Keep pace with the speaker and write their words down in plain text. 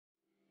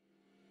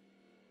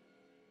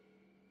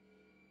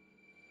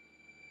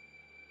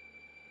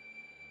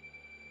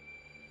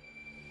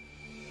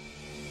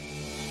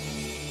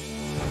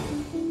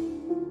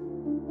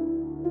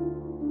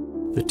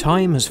The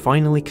time has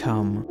finally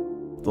come.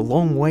 The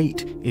long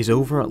wait is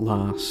over at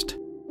last.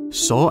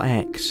 Saw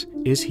X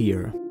is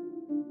here.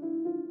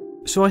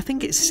 So I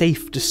think it's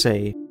safe to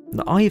say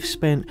that I've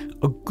spent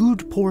a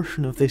good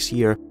portion of this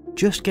year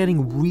just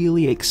getting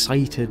really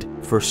excited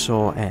for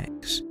Saw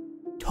X.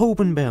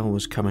 Tobin Bell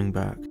was coming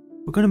back.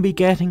 We're going to be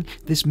getting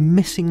this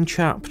missing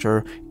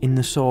chapter in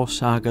the Saw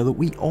saga that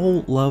we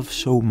all love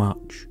so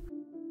much.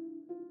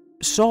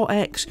 Saw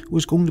X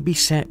was going to be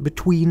set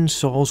between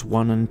Saws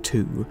 1 and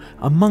 2,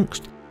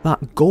 amongst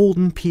that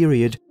golden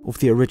period of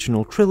the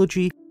original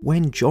trilogy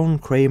when John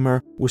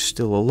Kramer was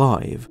still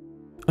alive.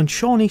 And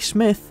Shawnee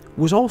Smith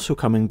was also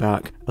coming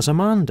back as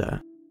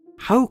Amanda.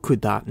 How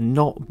could that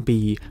not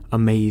be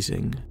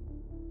amazing?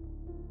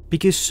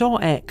 Because Saw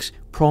X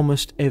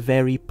promised a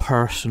very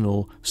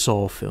personal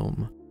Saw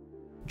film.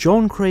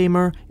 John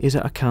Kramer is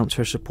at a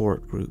cancer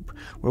support group,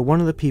 where one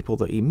of the people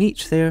that he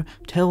meets there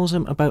tells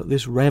him about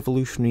this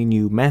revolutionary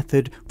new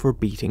method for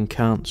beating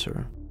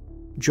cancer.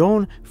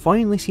 John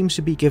finally seems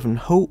to be given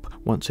hope,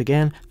 once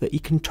again, that he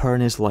can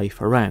turn his life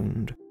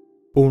around.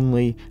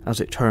 Only, as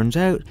it turns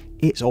out,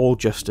 it's all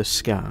just a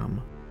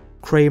scam.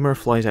 Kramer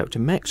flies out to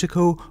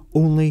Mexico,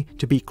 only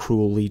to be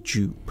cruelly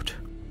duped.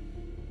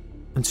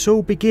 And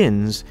so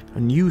begins a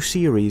new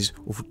series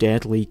of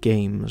deadly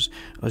games,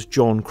 as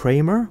John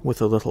Kramer,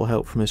 with a little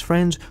help from his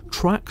friends,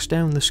 tracks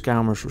down the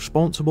scammers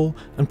responsible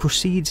and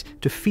proceeds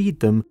to feed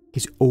them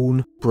his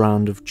own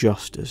brand of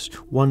justice,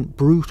 one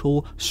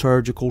brutal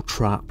surgical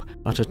trap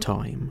at a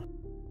time.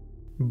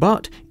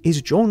 But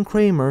is John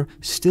Kramer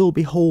still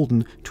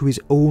beholden to his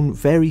own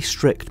very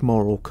strict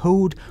moral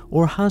code,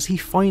 or has he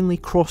finally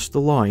crossed the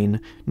line,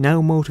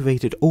 now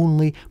motivated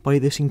only by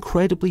this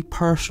incredibly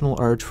personal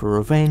urge for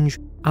revenge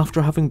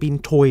after having been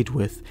toyed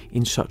with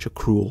in such a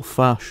cruel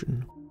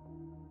fashion?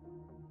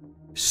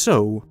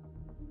 So,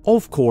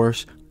 of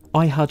course,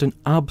 I had an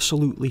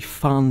absolutely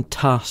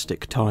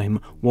fantastic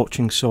time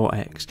watching Saw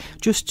X,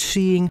 just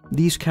seeing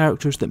these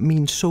characters that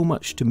mean so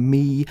much to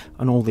me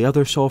and all the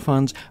other Saw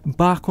fans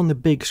back on the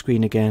big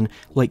screen again,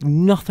 like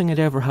nothing had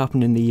ever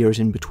happened in the years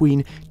in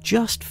between,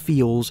 just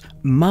feels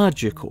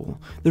magical.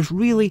 There's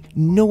really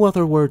no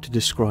other word to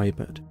describe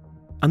it.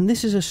 And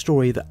this is a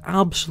story that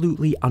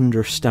absolutely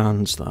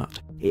understands that.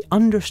 It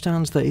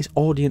understands that its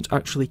audience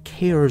actually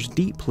cares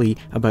deeply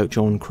about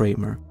John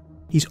Kramer.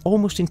 He's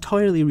almost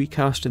entirely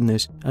recast in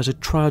this as a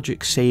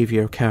tragic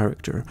saviour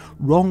character,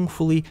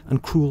 wrongfully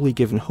and cruelly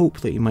given hope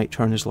that he might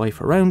turn his life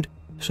around,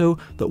 so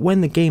that when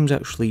the games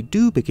actually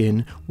do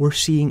begin, we're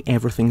seeing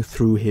everything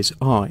through his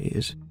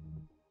eyes.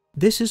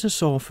 This is a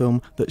Saw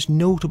film that's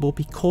notable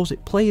because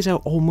it plays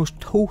out almost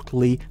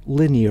totally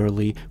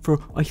linearly for,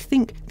 I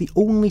think, the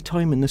only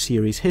time in the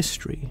series'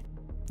 history.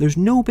 There's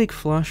no big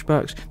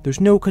flashbacks,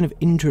 there's no kind of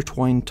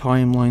intertwined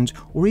timelines,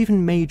 or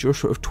even major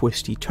sort of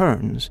twisty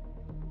turns.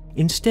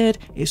 Instead,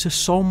 it's a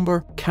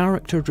sombre,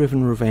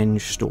 character-driven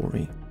revenge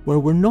story, where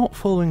we're not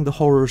following the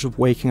horrors of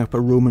waking up a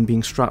Roman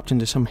being strapped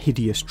into some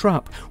hideous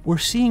trap, we're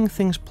seeing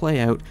things play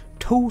out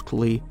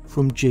totally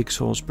from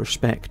Jigsaw's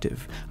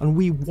perspective, and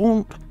we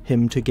want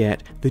him to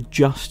get the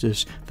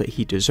justice that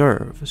he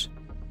deserves.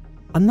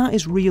 And that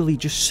is really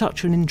just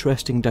such an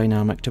interesting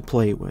dynamic to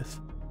play with.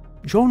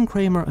 John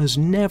Kramer has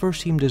never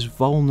seemed as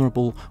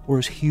vulnerable or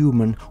as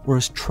human or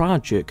as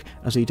tragic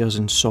as he does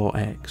in Saw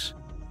X.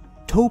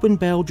 Tobin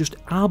Bell just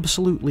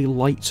absolutely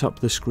lights up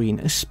the screen,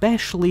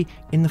 especially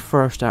in the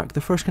first act, the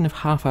first kind of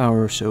half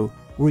hour or so,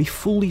 where he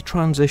fully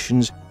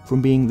transitions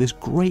from being this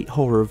great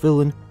horror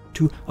villain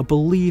to a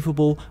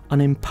believable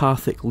and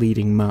empathic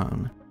leading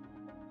man.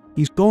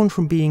 He's gone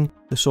from being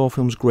the Saw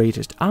film's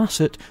greatest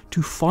asset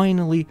to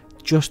finally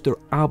just their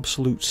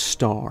absolute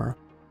star.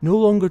 No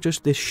longer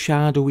just this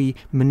shadowy,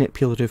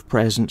 manipulative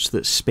presence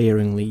that's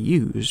sparingly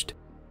used.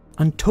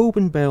 And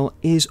Tobin Bell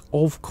is,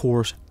 of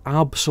course,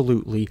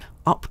 absolutely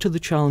up to the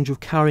challenge of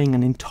carrying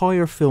an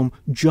entire film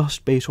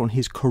just based on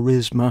his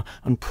charisma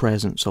and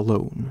presence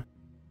alone.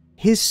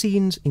 His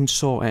scenes in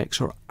Saw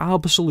X are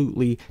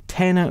absolutely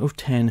 10 out of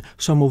 10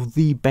 some of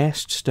the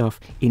best stuff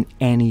in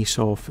any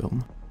Saw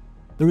film.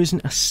 There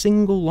isn't a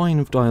single line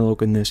of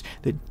dialogue in this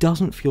that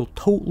doesn't feel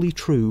totally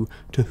true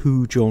to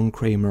who John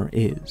Kramer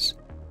is.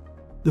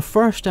 The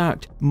first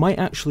act might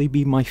actually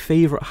be my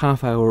favourite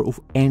half hour of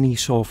any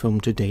Saw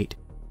film to date,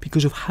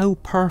 because of how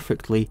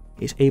perfectly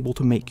it's able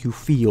to make you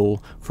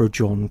feel for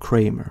John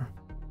Kramer.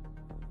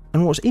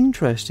 And what's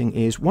interesting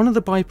is, one of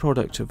the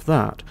byproducts of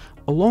that,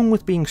 along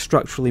with being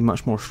structurally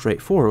much more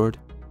straightforward,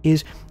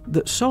 is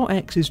that Saw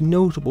X is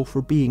notable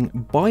for being,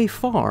 by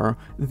far,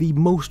 the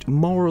most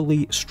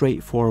morally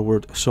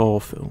straightforward Saw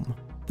film.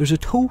 There's a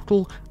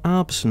total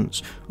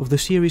absence of the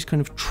series'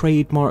 kind of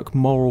trademark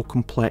moral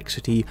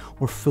complexity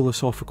or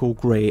philosophical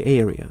grey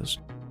areas.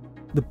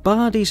 The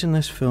baddies in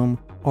this film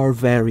are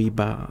very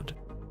bad.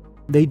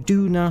 They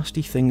do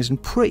nasty things,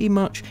 and pretty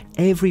much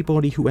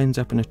everybody who ends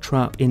up in a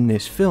trap in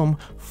this film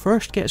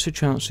first gets a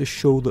chance to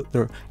show that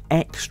they're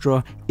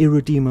extra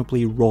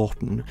irredeemably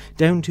rotten,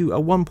 down to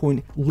at one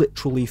point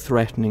literally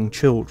threatening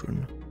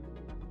children.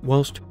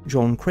 Whilst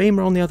John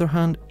Kramer, on the other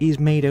hand, is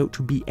made out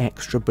to be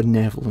extra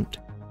benevolent.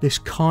 this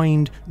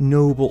kind,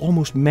 noble,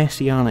 almost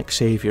messianic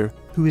saviour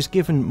who is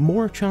given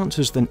more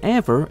chances than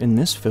ever in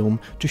this film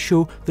to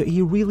show that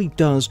he really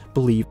does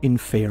believe in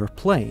fair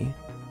play.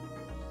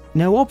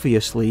 Now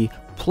obviously,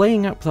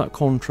 playing up that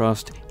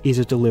contrast is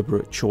a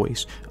deliberate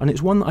choice, and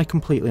it's one that I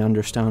completely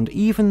understand,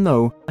 even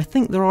though I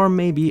think there are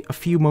maybe a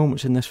few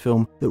moments in this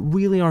film that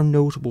really are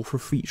notable for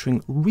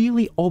featuring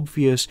really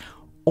obvious,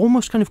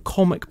 almost kind of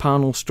comic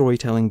panel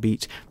storytelling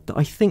beats that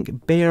I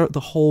think bear the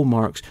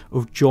hallmarks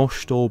of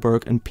Josh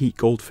Stolberg and Pete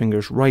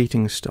Goldfinger's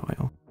writing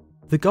style.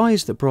 The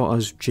guys that brought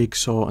us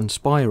Jigsaw and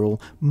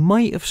Spiral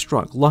might have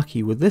struck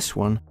lucky with this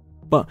one,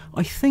 but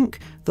I think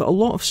that a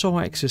lot of Saw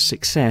X's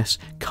success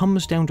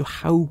comes down to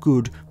how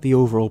good the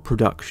overall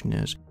production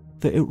is,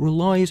 that it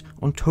relies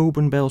on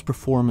Tobin Bell's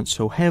performance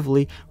so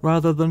heavily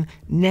rather than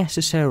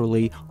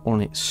necessarily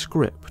on its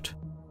script.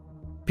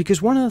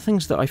 Because one of the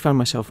things that I found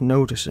myself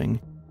noticing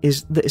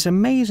is that it's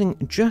amazing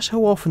just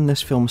how often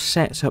this film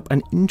sets up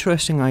an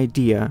interesting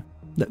idea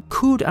that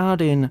could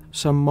add in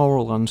some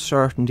moral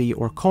uncertainty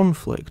or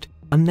conflict,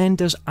 and then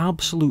does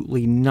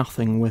absolutely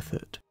nothing with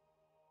it.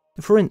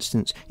 For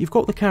instance, you've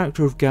got the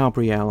character of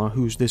Gabriella,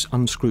 who's this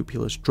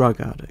unscrupulous drug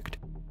addict.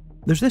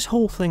 There's this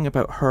whole thing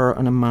about her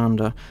and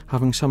Amanda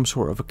having some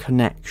sort of a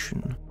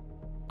connection.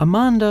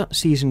 Amanda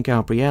sees in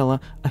Gabriella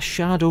a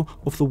shadow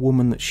of the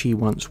woman that she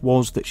once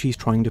was that she's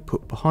trying to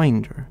put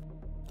behind her.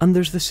 And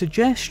there's the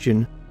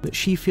suggestion that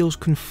she feels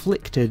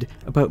conflicted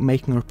about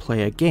making her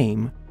play a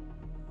game,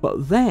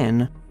 but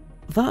then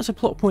that's a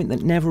plot point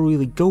that never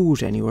really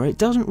goes anywhere. It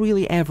doesn't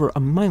really ever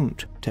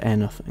amount to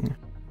anything.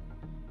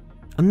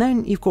 And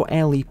then you've got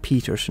Ellie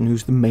Peterson,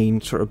 who's the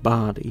main sort of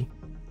baddie.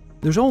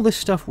 There's all this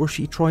stuff where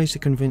she tries to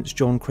convince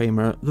John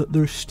Kramer that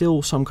there's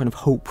still some kind of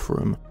hope for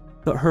him,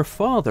 that her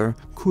father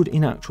could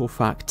in actual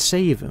fact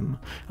save him,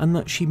 and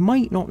that she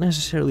might not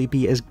necessarily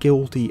be as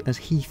guilty as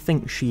he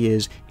thinks she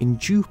is in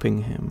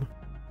duping him.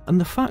 And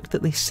the fact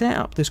that they set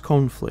up this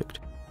conflict,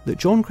 that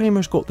John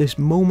Kramer's got this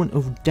moment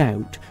of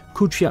doubt,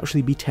 could she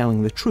actually be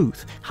telling the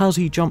truth? Has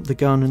he jumped the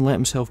gun and let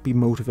himself be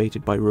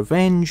motivated by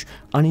revenge,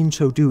 and in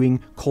so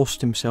doing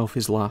cost himself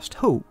his last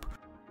hope?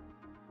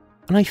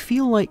 And I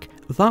feel like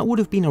that would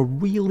have been a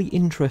really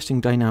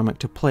interesting dynamic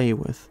to play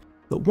with,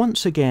 that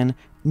once again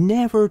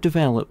never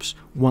develops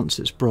once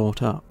it's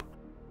brought up.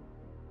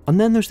 And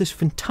then there's this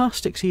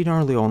fantastic scene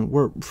early on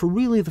where, for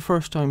really the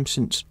first time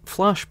since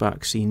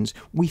flashback scenes,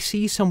 we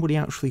see somebody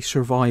actually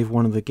survive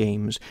one of the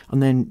games,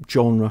 and then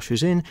John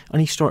rushes in and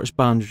he starts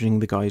bandaging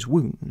the guy's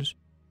wounds.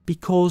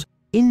 Because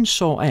in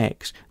Saw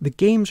X, the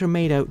games are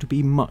made out to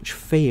be much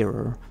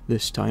fairer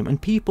this time,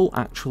 and people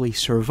actually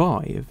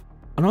survive.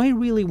 And I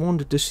really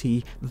wanted to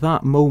see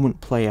that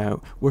moment play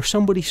out, where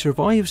somebody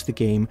survives the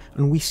game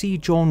and we see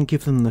John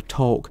give them the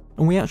talk,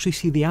 and we actually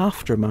see the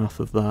aftermath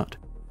of that.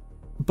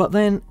 But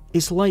then,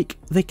 it's like,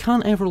 they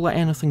can't ever let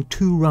anything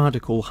too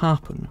radical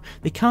happen.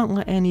 They can't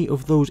let any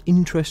of those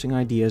interesting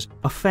ideas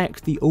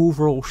affect the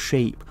overall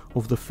shape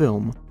of the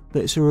film.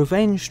 That it's a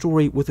revenge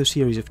story with a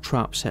series of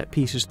trap set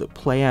pieces that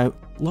play out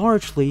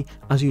largely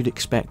as you'd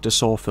expect a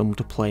Saw film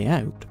to play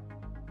out.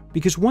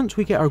 Because once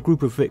we get our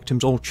group of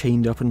victims all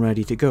chained up and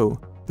ready to go,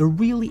 there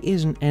really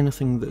isn't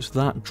anything that's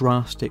that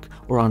drastic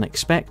or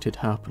unexpected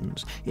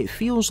happens. It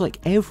feels like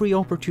every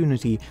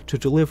opportunity to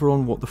deliver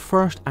on what the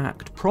first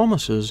act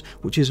promises,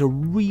 which is a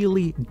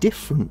really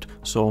different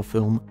Saw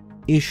film,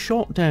 is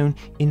shot down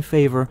in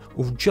favour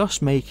of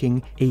just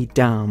making a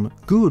damn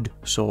good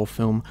Saw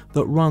film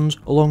that runs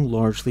along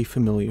largely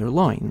familiar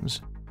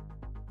lines.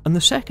 And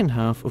the second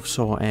half of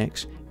Saw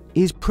X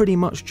is pretty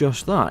much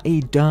just that,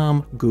 a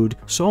damn good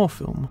Saw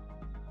film.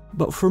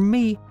 But for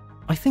me,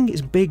 I think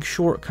its big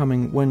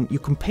shortcoming when you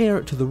compare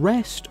it to the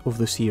rest of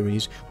the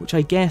series, which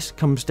I guess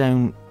comes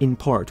down in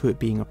part to it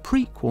being a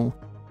prequel,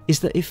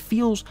 is that it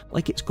feels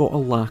like it's got a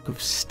lack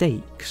of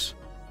stakes.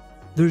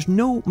 There's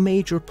no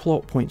major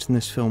plot points in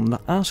this film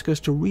that ask us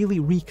to really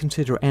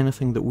reconsider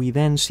anything that we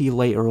then see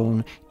later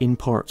on in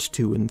parts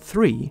 2 and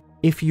 3,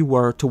 if you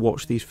were to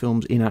watch these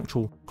films in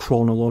actual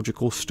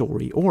chronological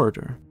story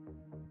order.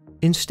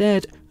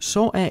 Instead,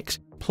 Saw X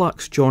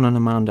plucks John and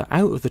Amanda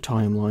out of the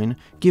timeline,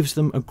 gives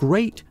them a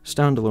great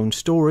standalone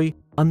story,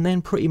 and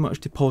then pretty much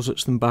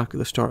deposits them back at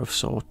the start of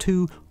Saw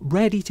 2,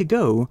 ready to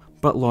go,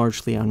 but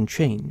largely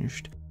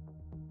unchanged.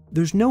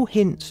 There's no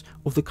hints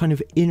of the kind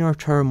of inner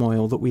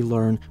turmoil that we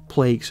learn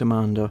plagues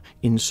Amanda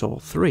in Saw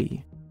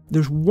 3.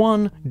 There's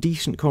one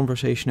decent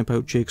conversation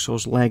about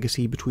Jigsaw's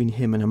legacy between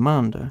him and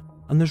Amanda,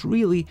 and there's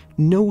really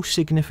no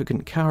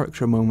significant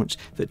character moments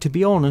that, to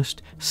be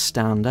honest,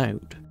 stand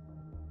out.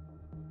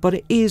 But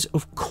it is,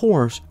 of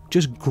course,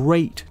 just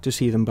great to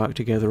see them back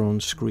together on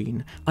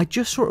screen. I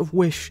just sort of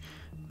wish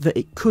that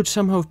it could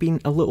somehow have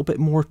been a little bit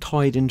more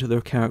tied into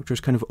their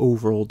characters' kind of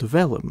overall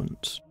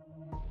developments.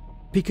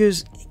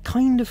 Because it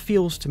kind of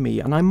feels to me,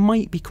 and I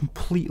might be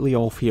completely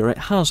off here, it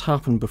has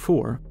happened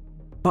before,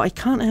 but I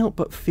can't help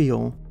but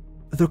feel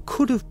there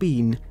could have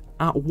been,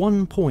 at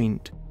one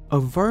point, a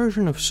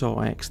version of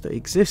Saw X that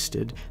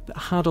existed that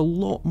had a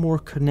lot more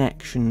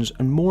connections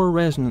and more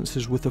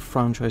resonances with the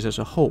franchise as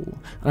a whole.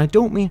 And I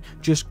don't mean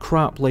just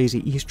crap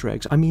lazy Easter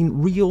eggs, I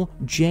mean real,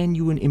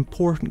 genuine,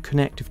 important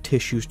connective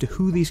tissues to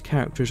who these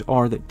characters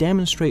are that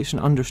demonstrates an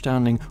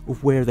understanding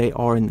of where they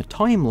are in the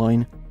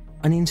timeline,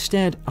 and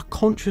instead a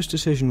conscious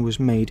decision was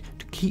made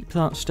to keep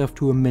that stuff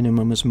to a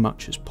minimum as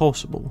much as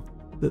possible.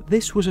 That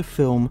this was a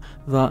film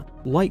that,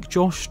 like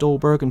Josh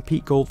Stolberg and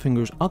Pete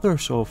Goldfinger's other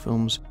Saw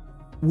films,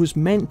 was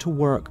meant to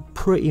work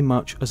pretty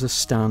much as a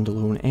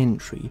standalone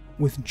entry,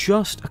 with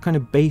just a kind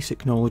of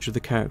basic knowledge of the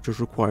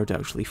characters required to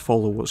actually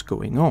follow what's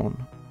going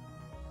on.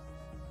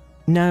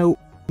 Now,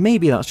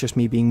 maybe that's just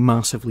me being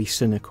massively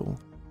cynical,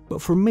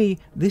 but for me,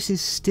 this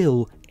is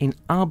still an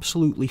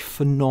absolutely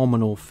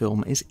phenomenal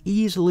film. It's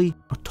easily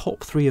a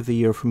top 3 of the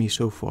year for me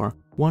so far,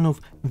 one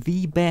of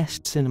the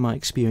best cinema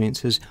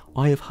experiences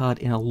I have had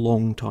in a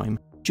long time,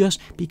 just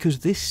because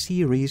this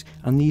series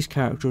and these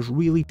characters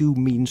really do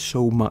mean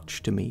so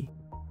much to me.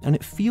 And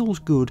it feels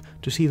good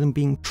to see them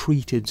being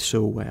treated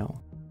so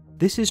well.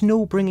 This is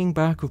no bringing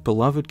back of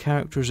beloved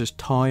characters as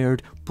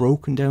tired,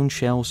 broken down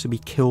shells to be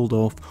killed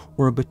off,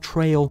 or a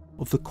betrayal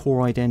of the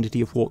core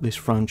identity of what this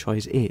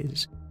franchise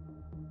is.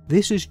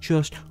 This is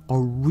just a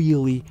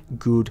really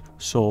good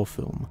Saw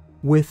film,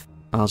 with,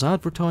 as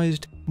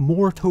advertised,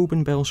 more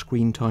Tobin Bell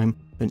screen time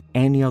than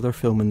any other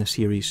film in the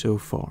series so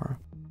far.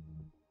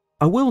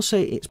 I will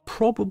say it's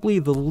probably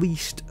the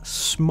least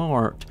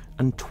smart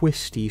and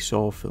twisty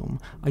Saw film.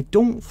 I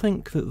don't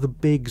think that the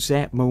big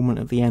Zep moment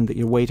at the end that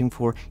you're waiting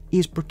for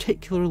is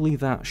particularly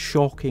that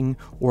shocking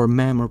or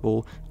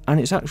memorable, and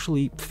it's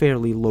actually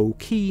fairly low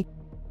key,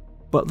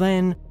 but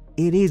then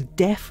it is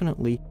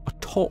definitely a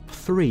top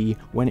 3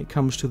 when it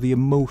comes to the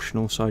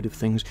emotional side of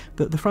things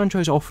that the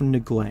franchise often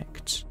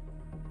neglects.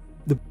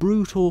 The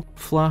brutal,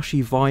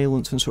 flashy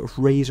violence and sort of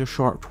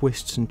razor-sharp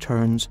twists and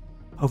turns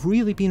have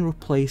really been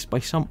replaced by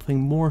something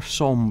more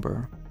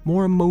sombre,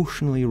 more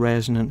emotionally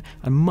resonant,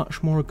 and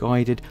much more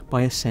guided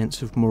by a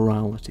sense of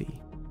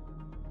morality.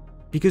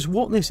 Because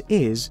what this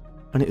is,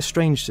 and it's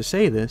strange to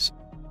say this,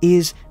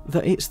 is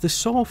that it's the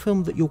Saw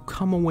film that you'll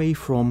come away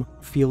from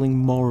feeling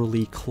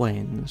morally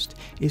cleansed.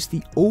 It's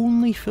the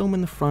only film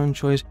in the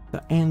franchise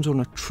that ends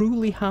on a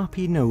truly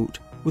happy note,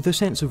 with a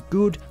sense of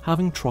good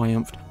having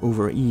triumphed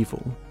over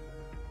evil.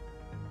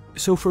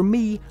 So for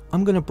me,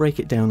 I'm going to break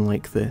it down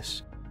like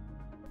this.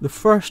 The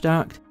first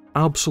act,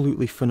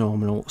 absolutely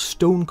phenomenal,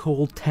 stone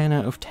cold 10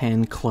 out of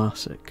 10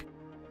 classic.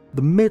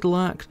 The middle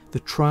act, the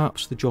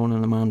traps, the John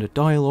and Amanda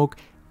dialogue,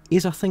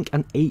 is I think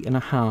an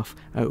 8.5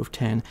 out of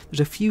 10. There's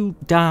a few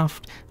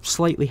daft,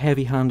 slightly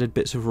heavy-handed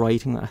bits of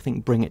writing that I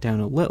think bring it down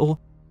a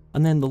little,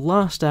 and then the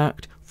last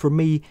act, for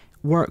me,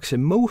 works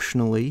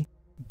emotionally,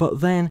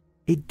 but then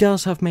it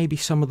does have maybe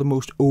some of the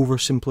most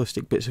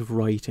oversimplistic bits of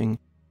writing,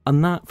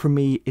 and that for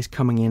me is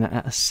coming in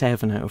at a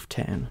 7 out of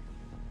 10.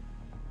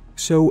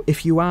 So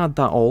if you add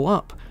that all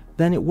up,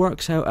 then it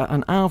works out at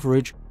an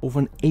average of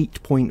an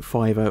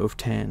 8.5 out of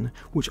 10,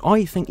 which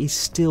I think is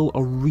still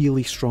a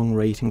really strong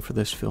rating for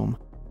this film.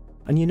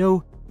 And you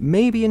know,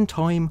 maybe in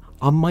time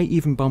I might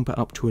even bump it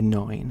up to a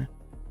 9.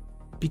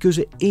 Because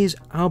it is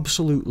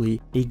absolutely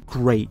a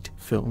great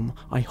film.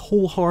 I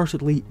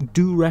wholeheartedly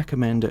do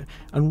recommend it,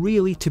 and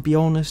really, to be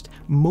honest,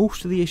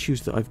 most of the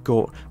issues that I've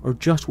got are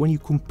just when you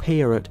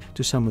compare it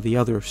to some of the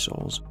other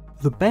Saws,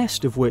 the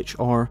best of which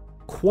are,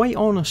 quite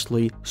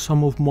honestly,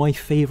 some of my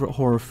favourite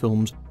horror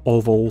films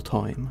of all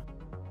time.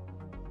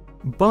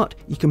 But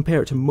you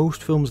compare it to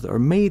most films that are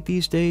made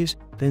these days,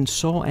 then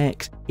Saw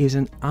X is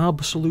an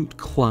absolute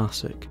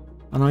classic,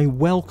 and I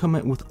welcome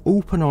it with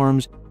open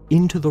arms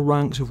into the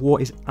ranks of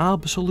what is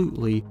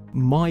absolutely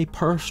my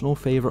personal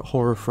favourite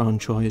horror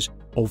franchise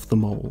of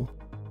them all.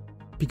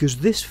 Because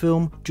this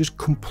film just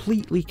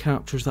completely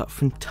captures that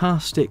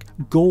fantastic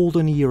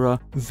golden era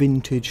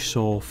vintage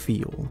Saw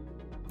feel.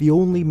 The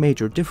only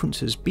major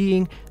differences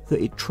being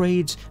that it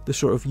trades the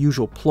sort of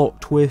usual plot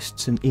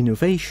twists and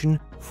innovation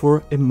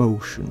for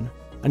emotion,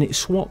 and it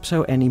swaps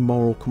out any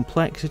moral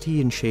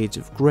complexity and shades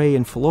of grey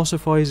and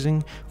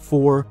philosophising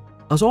for,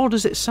 as odd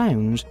as it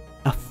sounds,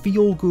 a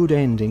feel-good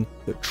ending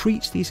that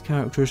treats these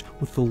characters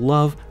with the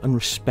love and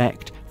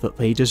respect that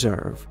they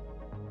deserve.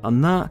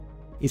 And that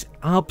is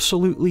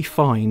absolutely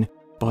fine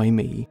by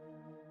me.